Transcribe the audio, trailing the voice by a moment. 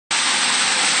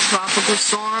Tropical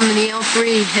storm Neo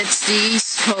 3 hits the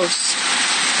East Coast,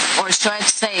 or should I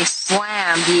say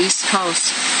slammed the East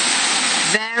Coast.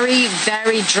 Very,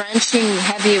 very drenching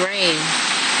heavy rain.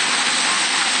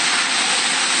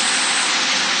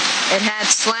 It had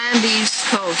slammed the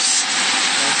East Coast.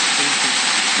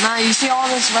 Now you see all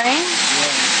this rain?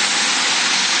 Yeah.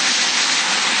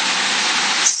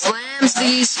 Slams the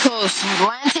East Coast.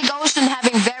 Atlantic Ocean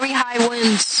having very high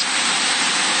winds.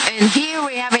 And here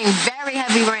we're having very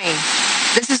heavy rain.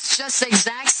 This is just the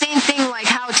exact same thing like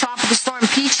how Tropical Storm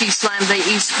Peachy slammed the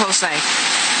East Coast like.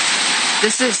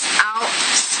 This is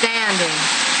outstanding.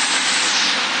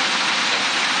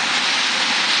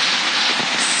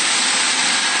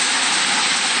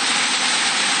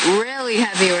 Really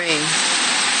heavy rain.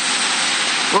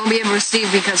 Won't be able to see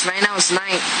because right now it's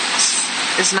night.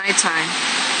 It's nighttime.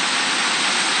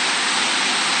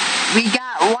 We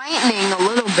got lightning, a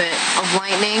little bit of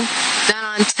lightning. Then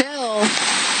until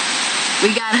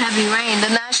we got heavy rain,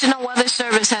 the National Weather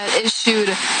Service had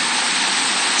issued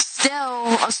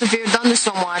still a severe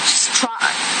thunderstorm watch.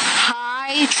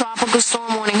 High tropical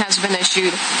storm warning has been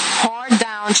issued. Hard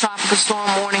down tropical storm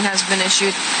warning has been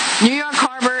issued. New York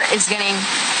Harbor is getting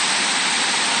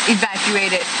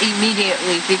evacuated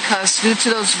immediately because due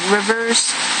to those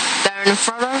rivers that are in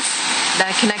front of,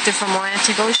 that connected from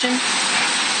Atlantic Ocean.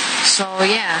 So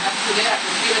yeah.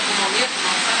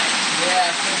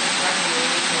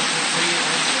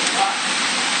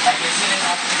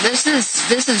 This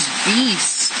is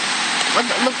beast.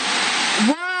 Look.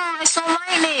 Whoa, I saw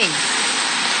lightning.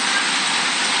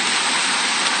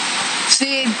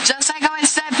 See, just like how I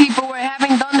said, people were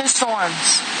having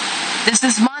thunderstorms. This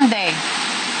is Monday.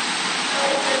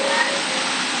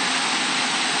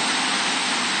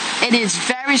 It is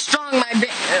very strong, look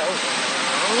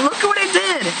at what it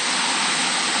did.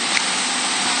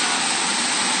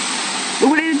 Look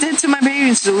what it did to my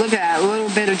bathing suit. Look at that, a little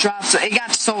bit of drops. It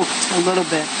got soaked a little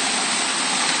bit.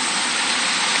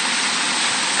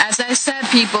 As I said,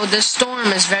 people, this storm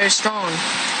is very strong.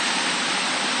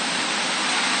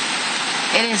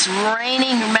 It is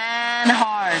raining, man,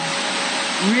 hard.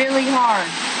 Really hard.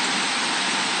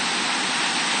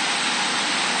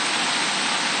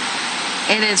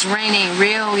 It is raining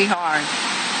really hard.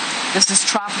 This is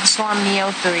Tropical Storm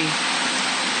Neo 3.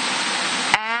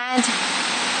 And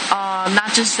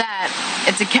not just that,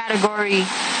 it's a category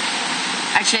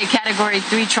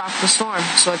 3 tropical storm,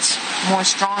 so it's more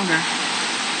stronger.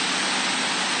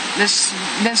 This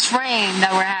rain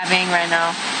that we're having right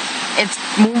now, it's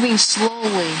moving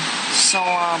slowly, so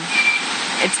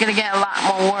it's gonna get a lot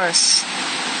more worse.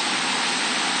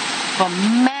 But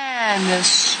man, this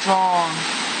strong.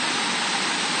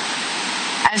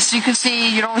 As you can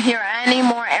see, you don't hear any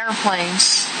more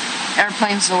airplanes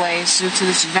delays due to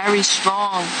this very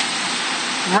strong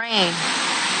rain.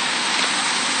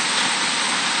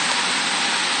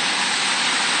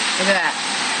 Look at that.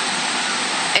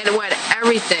 It wet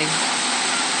everything.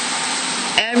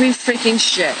 Every freaking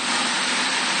shit.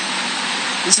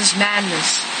 This is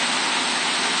madness.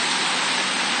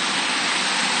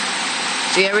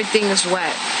 See, everything is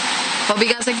wet. Hope you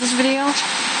guys like this video.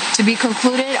 To be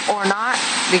concluded or not,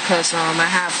 because I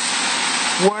have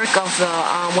work of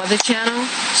the Weather Channel.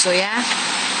 So yeah,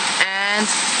 and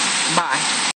bye.